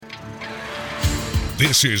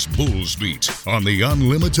This is Bulls Beat on the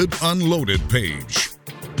Unlimited Unloaded page.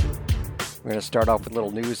 We're going to start off with a little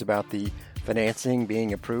news about the financing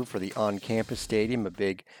being approved for the on-campus stadium, a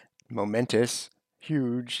big, momentous,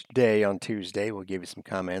 huge day on Tuesday. We'll give you some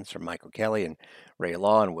comments from Michael Kelly and Ray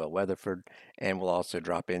Law and Will Weatherford, and we'll also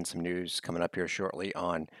drop in some news coming up here shortly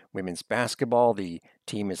on women's basketball. The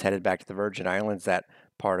team is headed back to the Virgin Islands. That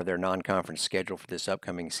part of their non-conference schedule for this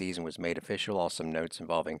upcoming season was made official. Also some notes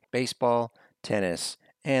involving baseball, tennis,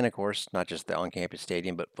 and of course, not just the on-campus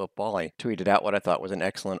stadium, but football. I tweeted out what I thought was an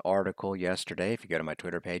excellent article yesterday. If you go to my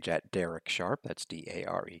Twitter page at Derek Sharp, that's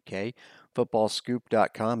D-A-R-E-K,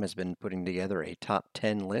 footballscoop.com has been putting together a top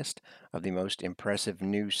 10 list of the most impressive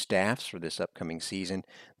new staffs for this upcoming season.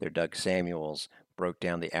 Their Doug Samuels broke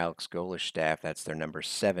down the Alex Golesh staff. That's their number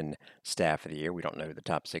 7 staff of the year. We don't know who the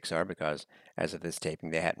top 6 are because as of this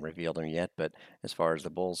taping, they hadn't revealed them yet. But as far as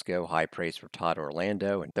the Bulls go, high praise for Todd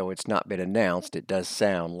Orlando. And though it's not been announced, it does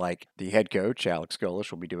sound like the head coach, Alex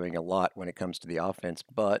Golesh, will be doing a lot when it comes to the offense.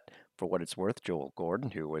 But for what it's worth, Joel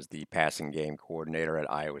Gordon, who was the passing game coordinator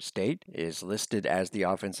at Iowa State, is listed as the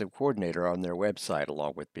offensive coordinator on their website,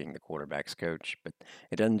 along with being the quarterback's coach. But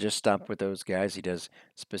it doesn't just stop with those guys. He does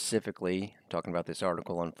specifically, talking about this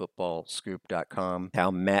article on footballscoop.com, how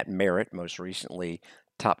Matt Merritt, most recently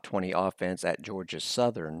top 20 offense at Georgia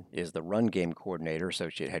Southern, is the run game coordinator,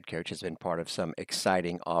 associate head coach, has been part of some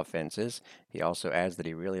exciting offenses. He also adds that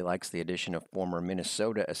he really likes the addition of former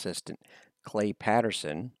Minnesota assistant Clay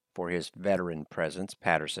Patterson for his veteran presence.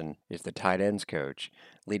 Patterson is the tight ends coach.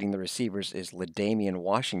 Leading the receivers is LaDamian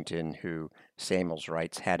Washington, who, Samuels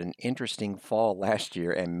writes, had an interesting fall last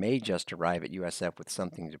year and may just arrive at USF with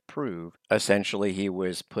something to prove. Essentially, he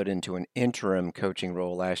was put into an interim coaching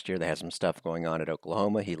role last year. They had some stuff going on at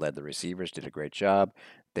Oklahoma. He led the receivers, did a great job.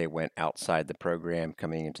 They went outside the program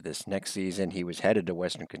coming into this next season. He was headed to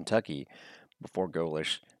Western Kentucky before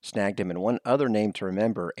Golesh snagged him. And one other name to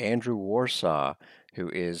remember, Andrew Warsaw, who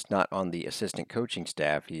is not on the assistant coaching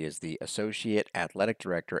staff. He is the associate athletic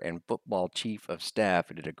director and football chief of staff,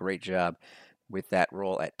 who did a great job with that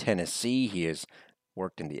role at Tennessee. He has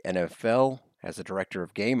worked in the NFL as a director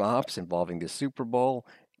of game ops involving the Super Bowl.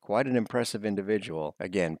 Quite an impressive individual.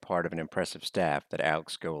 Again, part of an impressive staff that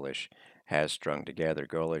Alex Golesh has strung together.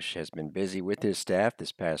 Golesh has been busy with his staff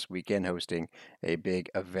this past weekend hosting a big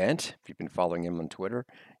event. If you've been following him on Twitter,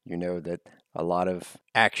 you know that a lot of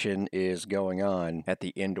action is going on at the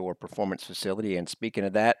indoor performance facility. And speaking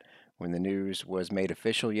of that, when the news was made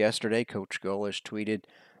official yesterday, Coach Golesh tweeted,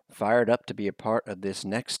 "Fired up to be a part of this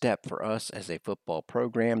next step for us as a football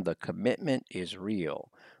program. The commitment is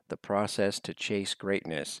real. The process to chase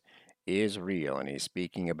greatness is real." And he's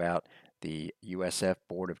speaking about the USF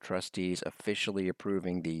Board of Trustees officially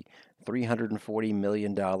approving the $340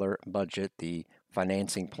 million budget, the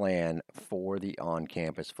financing plan for the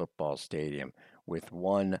on-campus football stadium, with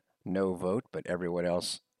one no vote, but everyone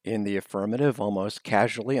else in the affirmative, almost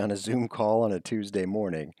casually on a Zoom call on a Tuesday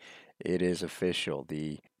morning. It is official.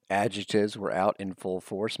 The adjectives were out in full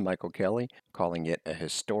force. Michael Kelly calling it a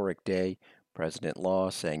historic day. President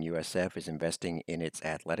Law saying USF is investing in its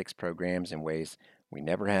athletics programs in ways we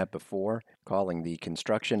never have before, calling the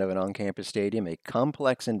construction of an on-campus stadium a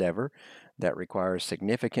complex endeavor that requires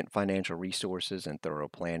significant financial resources and thorough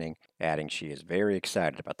planning, adding she is very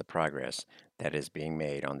excited about the progress that is being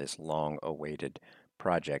made on this long-awaited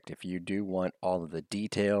project. If you do want all of the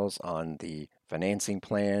details on the financing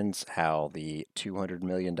plans, how the $200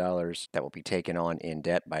 million that will be taken on in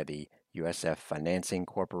debt by the USF Financing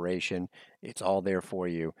Corporation, it's all there for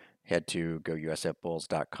you. Head to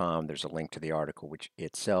gousfbulls.com. There's a link to the article, which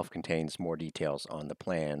itself contains more details on the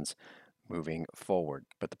plans moving forward.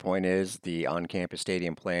 But the point is, the on-campus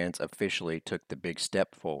stadium plans officially took the big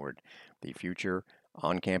step forward. The future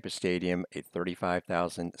on-campus stadium, a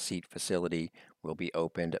 35,000-seat facility, will be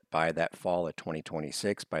opened by that fall of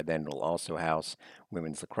 2026. By then, it will also house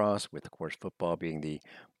women's lacrosse, with, of course, football being the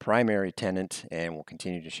primary tenant, and we'll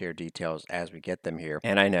continue to share details as we get them here.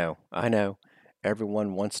 And I know,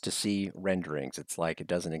 everyone wants to see renderings. It's like it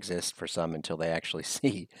doesn't exist for some until they actually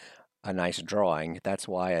see a nice drawing. That's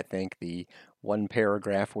why I think the one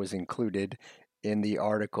paragraph was included in the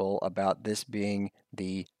article about this being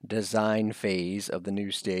the design phase of the new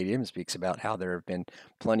stadium. It speaks about how there have been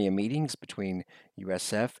plenty of meetings between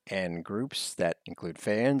USF and groups that include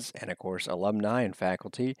fans and, of course, alumni and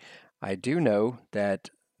faculty. I do know that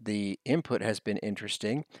the input has been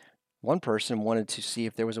interesting. One person wanted to see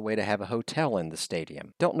if there was a way to have a hotel in the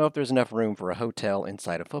stadium. Don't know if there's enough room for a hotel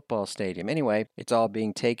inside a football stadium. Anyway, it's all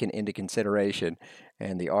being taken into consideration,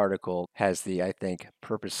 and the article has the, I think,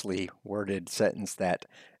 purposely worded sentence that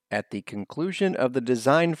at the conclusion of the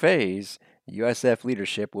design phase, USF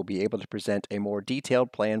leadership will be able to present a more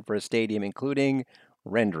detailed plan for a stadium, including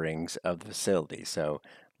renderings of the facility. So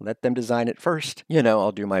let them design it first.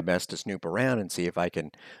 I'll do my best to snoop around and see if I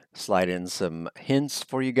can slide in some hints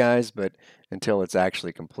for you guys, but until it's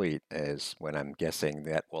actually complete is when I'm guessing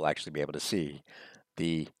that we'll actually be able to see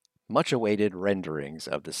the much awaited renderings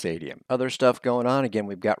of the stadium. Other stuff going on. Again,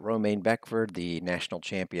 we've got Romaine Beckford, the national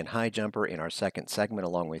champion high jumper, in our second segment,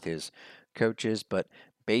 along with his coaches. But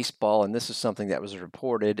baseball, and this is something that was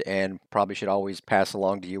reported and probably should always pass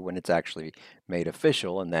along to you when it's actually made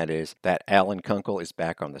official, and that is that Alan Kunkel is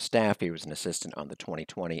back on the staff. He was an assistant on the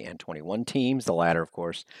 2020 and 21 teams, the latter, of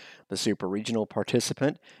course, the super regional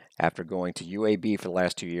participant. After going to UAB for the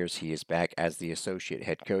last 2 years, he is back as the associate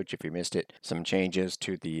head coach. If you missed it, some changes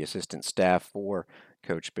to the assistant staff for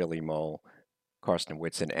Coach Billy Mole. Karsten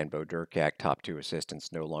Whitson and Bo Durkak, top two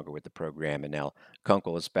assistants, no longer with the program. And now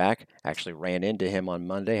Kunkel is back. Actually ran into him on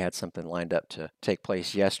Monday, had something lined up to take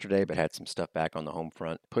place yesterday, but had some stuff back on the home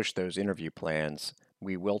front. Pushed those interview plans.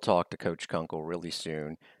 We will talk to Coach Kunkel really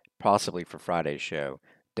soon, possibly for Friday's show.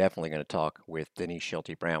 Definitely going to talk with Denise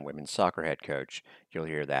Schulte-Brown, women's soccer head coach. You'll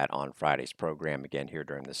hear that on Friday's program again here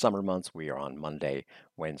during the summer months. We are on Monday,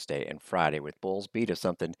 Wednesday, and Friday with Bulls Beat. If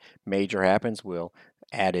something major happens, we'll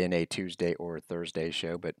add in a Tuesday or a Thursday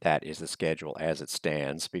show, but that is the schedule as it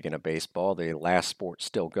stands. Speaking of baseball, the last sport's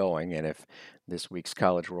still going, and if this week's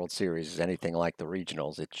College World Series is anything like the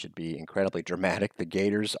regionals, it should be incredibly dramatic. The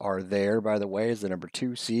Gators are there, by the way, as the number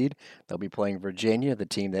 2 seed. They'll be playing Virginia, the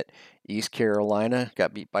team that East Carolina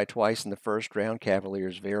got beat by twice in the first round.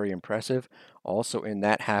 Cavaliers very impressive. Also in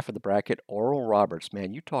that half of the bracket, Oral Roberts.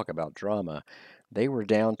 Man, you talk about drama. They were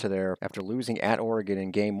down to their, after losing at Oregon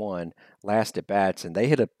in game 1, last at bats, and they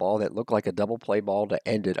hit a ball that looked like a double play ball to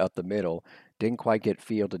end it up the middle. Didn't quite get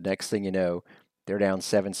fielded. Next thing you know, they're down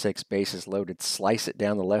 7-6, bases loaded, slice it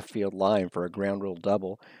down the left field line for a ground rule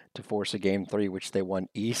double to force a game 3, which they won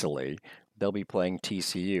easily. They'll be playing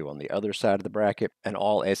TCU. On the other side of the bracket, an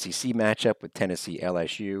all-SEC matchup with Tennessee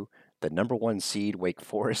LSU, the number 1 seed Wake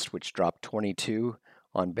Forest, which dropped 22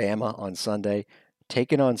 on Bama on Sunday,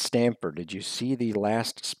 taking on Stanford. Did you see the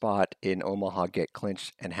last spot in Omaha get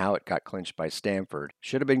clinched and how it got clinched by Stanford?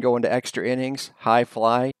 Should have been going to extra innings, high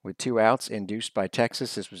fly with 2 outs induced by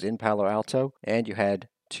Texas. This was in Palo Alto, and you had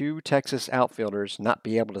 2 Texas outfielders not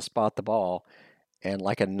be able to spot the ball, and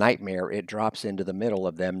like a nightmare, it drops into the middle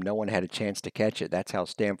of them. No one had a chance to catch it. That's how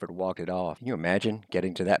Stanford walked it off. Can you imagine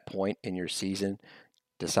getting to that point in your season,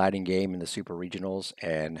 deciding game in the Super Regionals,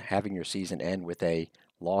 and having your season end with a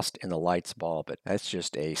lost in the lights ball? But that's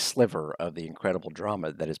just a sliver of the incredible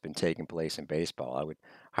drama that has been taking place in baseball. I would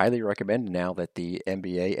highly recommend, now that the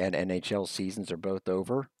NBA and NHL seasons are both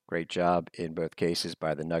over, great job in both cases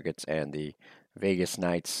by the Nuggets and the Vegas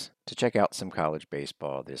Knights, to check out some college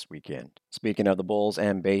baseball this weekend. Speaking of the Bulls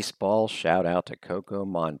and baseball, shout out to Coco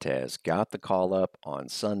Montez. Got the call up on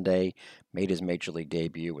Sunday, made his major league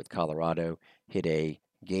debut with Colorado, hit a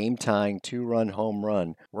game-tying 2-run home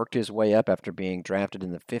run, worked his way up after being drafted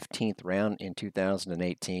in the 15th round in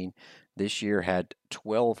 2018. This year had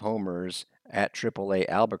 12 homers at AAA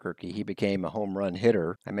Albuquerque. He became a home run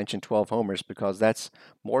hitter. I mentioned 12 homers because that's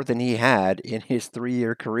more than he had in his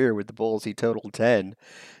 3-year career with the Bulls. He totaled 10,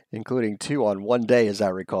 including 2 on one day, as I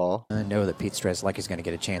recall. I know that Pete Strzelecki is going to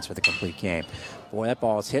get a chance for the complete game. Boy, that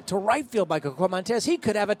ball is hit to right field by Coco Montez. He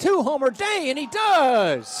could have a 2-homer day, and he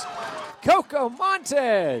does! Coco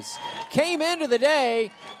Montez came into the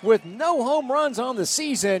day with no home runs on the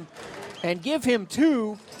season, and give him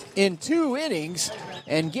 2 in 2 innings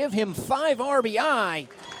and give him 5 RBI.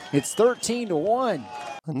 It's 13-1.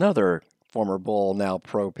 Another former Bull, now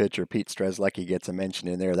pro pitcher, Pete Strzelecki, gets a mention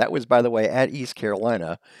in there. That was, by the way, at East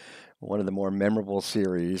Carolina. One of the more memorable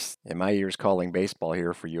series in my years calling baseball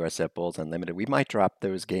here for USF Bulls Unlimited. We might drop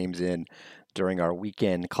those games in during our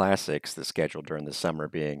weekend classics, the schedule during the summer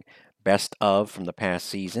being best of from the past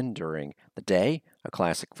season during the day, a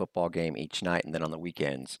classic football game each night, and then on the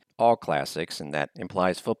weekends, all classics, and that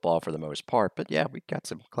implies football for the most part. But yeah, we got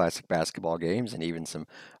some classic basketball games and even some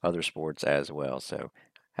other sports as well. So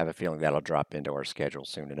have a feeling that'll drop into our schedule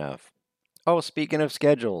soon enough. Oh, speaking of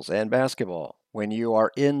schedules and basketball, when you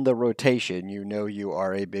are in the rotation, you know you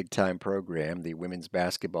are a big-time program. The women's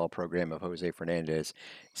basketball program of Jose Fernandez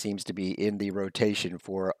seems to be in the rotation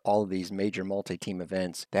for all of these major multi-team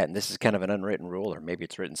events that, and this is kind of an unwritten rule, or maybe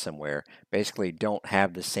it's written somewhere, basically don't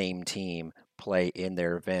have the same team play in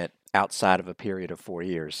their event outside of a period of 4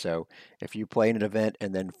 years. So if you play in an event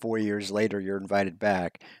and then 4 years later you're invited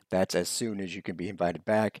back, that's as soon as you can be invited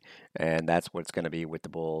back. And that's what it's going to be with the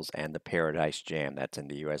Bulls and the Paradise Jam. That's in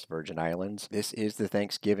the U.S. Virgin Islands. This is the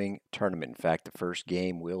Thanksgiving tournament. In fact, the first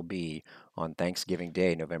game will be on Thanksgiving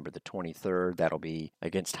Day, November the 23rd. That'll be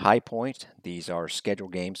against High Point. These are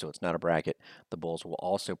scheduled games, so it's not a bracket. The Bulls will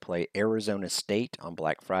also play Arizona State on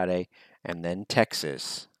Black Friday, and then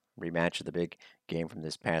Texas, rematch of the big game from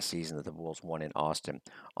this past season that the Bulls won in Austin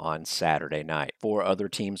on Saturday night. 4 other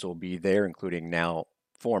teams will be there, including now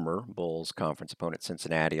former Bulls conference opponent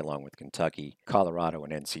Cincinnati, along with Kentucky, Colorado,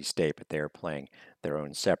 and NC State, but they're playing their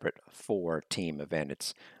own separate 4-team event.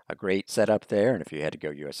 It's a great setup there, and if you had to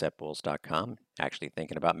go usfbulls.com, actually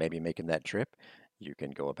thinking about maybe making that trip, you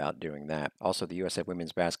can go about doing that. Also, the USF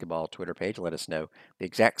Women's Basketball Twitter page let us know the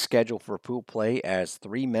exact schedule for pool play, as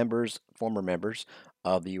 3 former members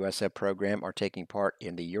of the USF program, are taking part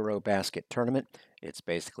in the Eurobasket tournament. It's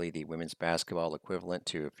basically the women's basketball equivalent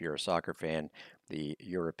to, if you're a soccer fan, the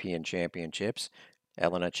European Championships.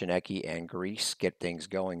 Elena Chinecki and Greece get things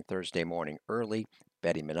going Thursday morning early.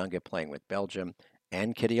 Betty Menunga playing with Belgium,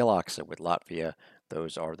 and Kitty Alaksa with Latvia.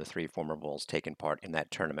 Those are the 3 former Bulls taking part in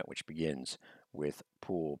that tournament, which begins with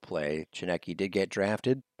pool play. Chinecki did get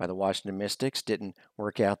drafted by the Washington Mystics. Didn't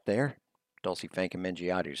work out there. Dulcie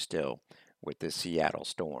Fankamangiadu still with the Seattle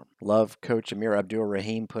Storm. Love Coach Amir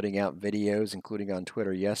Abdur-Rahim putting out videos, including on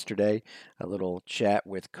Twitter yesterday. A little chat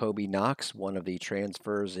with Kobe Knox, one of the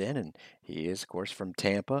transfers in, and he is, of course, from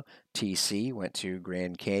Tampa. TC went to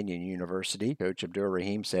Grand Canyon University. Coach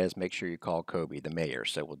Abdur-Rahim says, make sure you call Kobe, the mayor,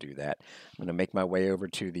 so we'll do that. I'm going to make my way over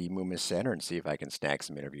to the Moomis Center and see if I can snag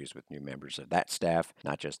some interviews with new members of that staff,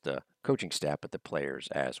 not just the coaching staff, but the players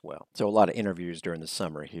as well. So a lot of interviews during the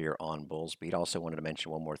summer here on Bulls Beat. Also wanted to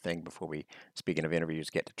mention one more thing before we, speaking of interviews,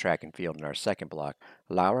 get to track and field in our second block.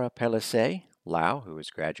 Laura Pellice, Lau, who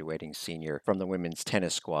is graduating senior from the women's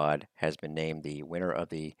tennis squad, has been named the winner of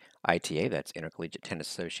the ITA, that's Intercollegiate Tennis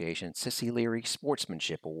Association, Sissy Leary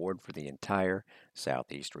Sportsmanship Award for the entire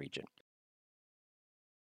Southeast region.